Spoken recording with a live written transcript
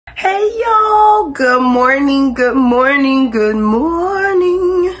Hey y'all, good morning, good morning, good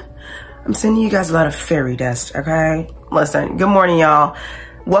morning. I'm sending you guys a lot of fairy dust, okay? Listen, good morning y'all.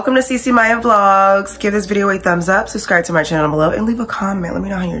 Welcome to CC Maya Vlogs. Give this video a thumbs up, subscribe to my channel below, and leave a comment. Let me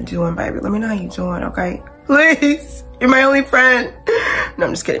know how you're doing, baby. Let me know how you're doing, okay? Please, you're my only friend. No,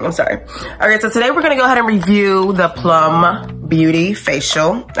 I'm just kidding, I'm sorry. Okay, so today we're gonna go ahead and review the Plum Beauty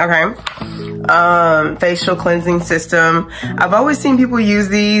Facial, okay? Facial cleansing system. I've always seen people use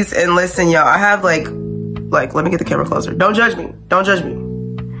these, and listen y'all, I have like let me get the camera closer. Don't judge me, don't judge me.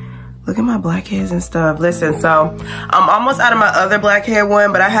 Look at my blackheads and stuff. Listen, so I'm almost out of my other blackhead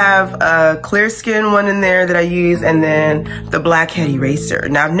one, but I have a clear skin one in there that I use, and then the blackhead eraser.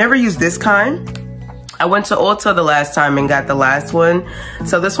 Now I've never used this kind. I went to Ulta the last time and got the last one.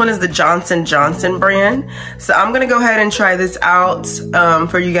 So this one is the Johnson & Johnson brand. So I'm gonna go ahead and try this out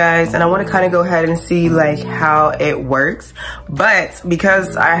for you guys, and I wanna kinda go ahead and see like how it works. But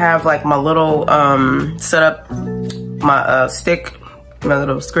because I have like my little set up, my stick, my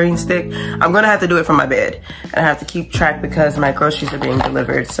little screen stick, I'm gonna have to do it from my bed. And I have to keep track because my groceries are being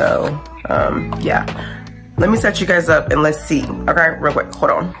delivered, so yeah. Let me set you guys up and let's see. Okay, real quick,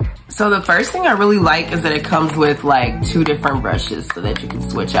 hold on. So the first thing I really like is that it comes with like 2 different brushes so that you can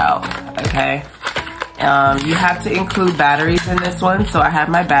switch out, okay? You have to include batteries in this one, so I have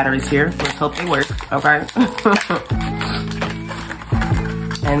my batteries here. Let's hope they work, okay?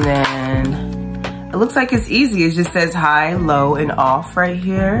 And then it looks like it's easy. It just says high, low, and off right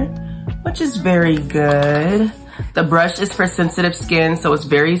here, which is very good. The brush is for sensitive skin, so it's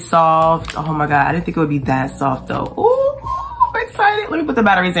very soft. Oh my God, I didn't think it would be that soft though. Ooh, I'm excited. Let me put the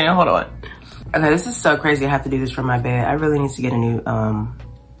batteries in, hold on. Okay, this is so crazy. I have to do this from my bed. I really need to get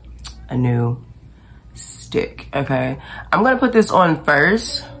a new stick, okay? I'm gonna put this on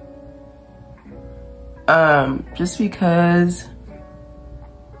first. Just because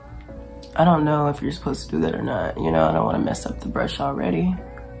I don't know if you're supposed to do that or not. You know, I don't wanna mess up the brush already.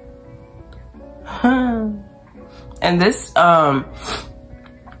 And this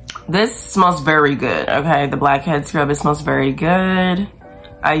smells very good, okay? The blackhead scrub, it smells very good.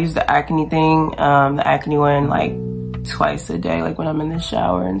 I use the acne thing, the acne one like twice a day, like when I'm in the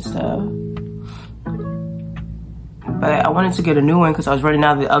shower and stuff. But I wanted to get a new one because I was running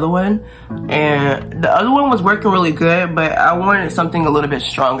out of the other one. And the other one was working really good, but I wanted something a little bit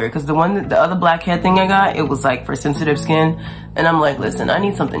stronger because the other blackhead thing I got, it was like for sensitive skin. And I'm like, listen, I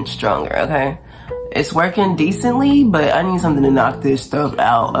need something stronger, okay? It's working decently, but I need something to knock this stuff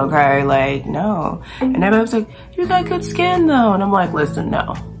out, okay? Like, no. And everybody was like, you got good skin though. And I'm like, listen,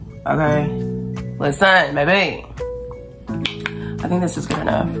 no, okay? Listen, baby. I think this is good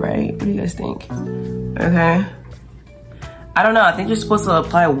enough, right? What do you guys think? Okay. I don't know, I think you're supposed to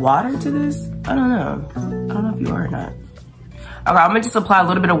apply water to this. I don't know. I don't know if you are or not. Okay, I'm gonna just apply a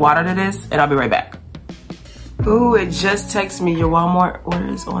little bit of water to this and I'll be right back. Ooh, it just texted me, your Walmart order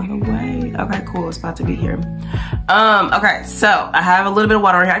is on the way. Okay, cool, it's about to be here. Okay, so I have a little bit of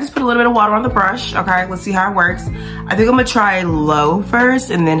water here. I just put a little bit of water on the brush, okay? Let's see how it works. I think I'm gonna try low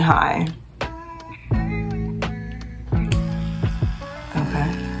first and then high. Okay.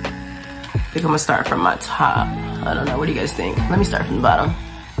 I think I'm gonna start from my top. I don't know, what do you guys think? Let me start from the bottom.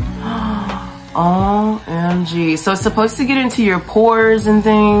 OMG, so it's supposed to get into your pores and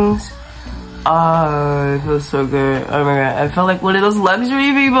things. Oh, it feels so good. Oh my God, I feel like one of those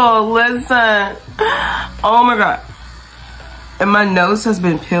luxury people. Listen. Oh my God. And my nose has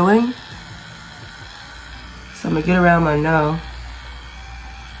been peeling. So I'm gonna get around my nose.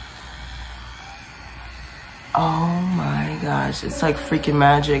 Oh my gosh, it's like freaking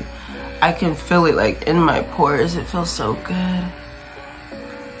magic. I can feel it like in my pores. It feels so good.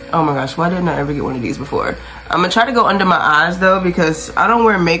 Oh my gosh, why didn't I ever get one of these before? I'm gonna try to go under my eyes though because I don't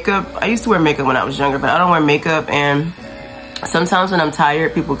wear makeup. I used to wear makeup when I was younger, but I don't wear makeup, and sometimes when I'm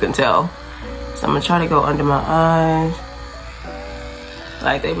tired, people can tell. So I'm gonna try to go under my eyes.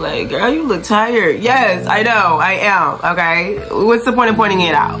 Like they be like, girl, you look tired. Yes, I know, I am, okay? What's the point of pointing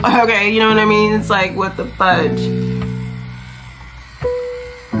it out? Okay, you know what I mean? It's like, what the fudge?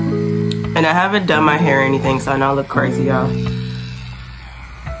 And I haven't done my hair or anything, so I know I look crazy, y'all.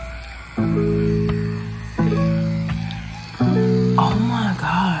 Oh my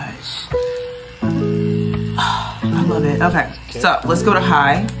gosh. Oh, I love it. Okay, so let's go to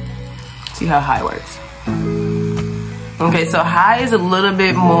high. See how high works. Okay, so high is a little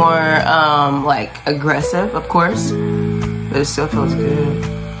bit more like aggressive, of course, but it still feels good.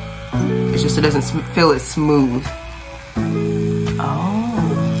 It's just it doesn't feel as smooth. Oh.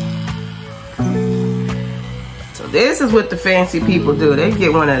 So this is what the fancy people do. They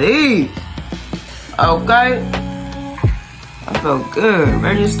get one of these. Okay. I feel good.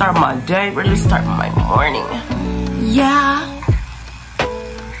 Ready to start my day. Ready to start my morning. Yeah.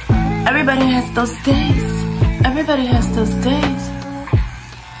 Everybody has those days. Everybody has those days.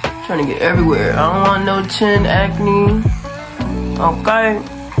 Trying to get everywhere. I don't want no chin acne. Okay.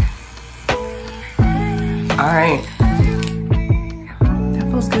 Alright. That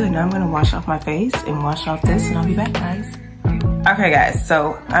feels good. Now I'm gonna wash off my face and wash off this, and I'll be back, guys. Okay guys,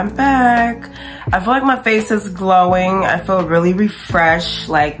 so I'm back. I feel like my face is glowing. I feel really refreshed.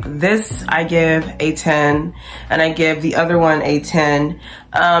 Like this I give a 10 and I give the other one a 10.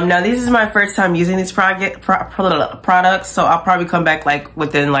 Now this is my first time using these products, so I'll probably come back like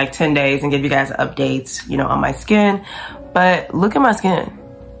within like 10 days and give you guys updates, you know, on my skin. But look at my skin.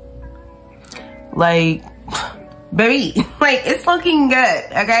 Like, baby, like it's looking good,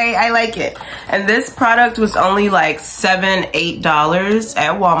 okay? I like it. And this product was only like $7–8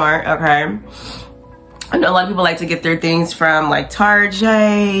 at Walmart, okay? I know a lot of people like to get their things from like Target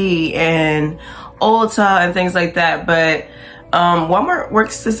and Ulta and things like that, but Walmart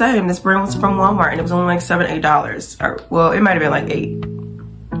works the same. This brand was from Walmart and it was only like $7–8. Or, well, it might have been like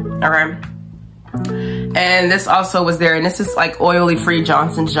 $8, okay? And this also was there, and this is like oily free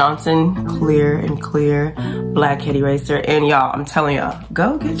Johnson & Johnson clear and clear blackhead eraser. And y'all, I'm telling y'all,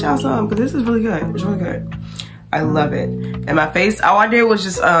 go get y'all some, because this is really good. It's really good. I love it. And my face, all I did was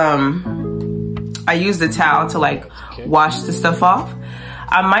just I used the towel to like wash the stuff off.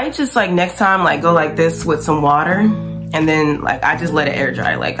 I might just like next time like go like this with some water, and then like I just let it air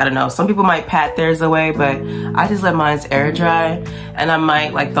dry. Like I don't know, some people might pat theirs away, but I just let mine air dry. And I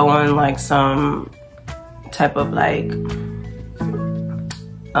might like throw in like some type of like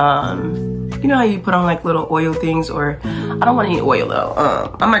you know how you put on like little oil things, or I don't want any oil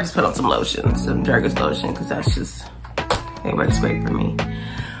though. I might just put on some lotion, some Jergens lotion, because that's just, it works great for me.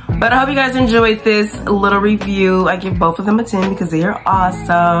 But I hope you guys enjoyed this little review. I give both of them a 10 because they are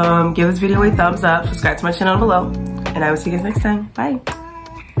awesome. Give this video a thumbs up, subscribe to my channel below, and I will see you guys next time. Bye.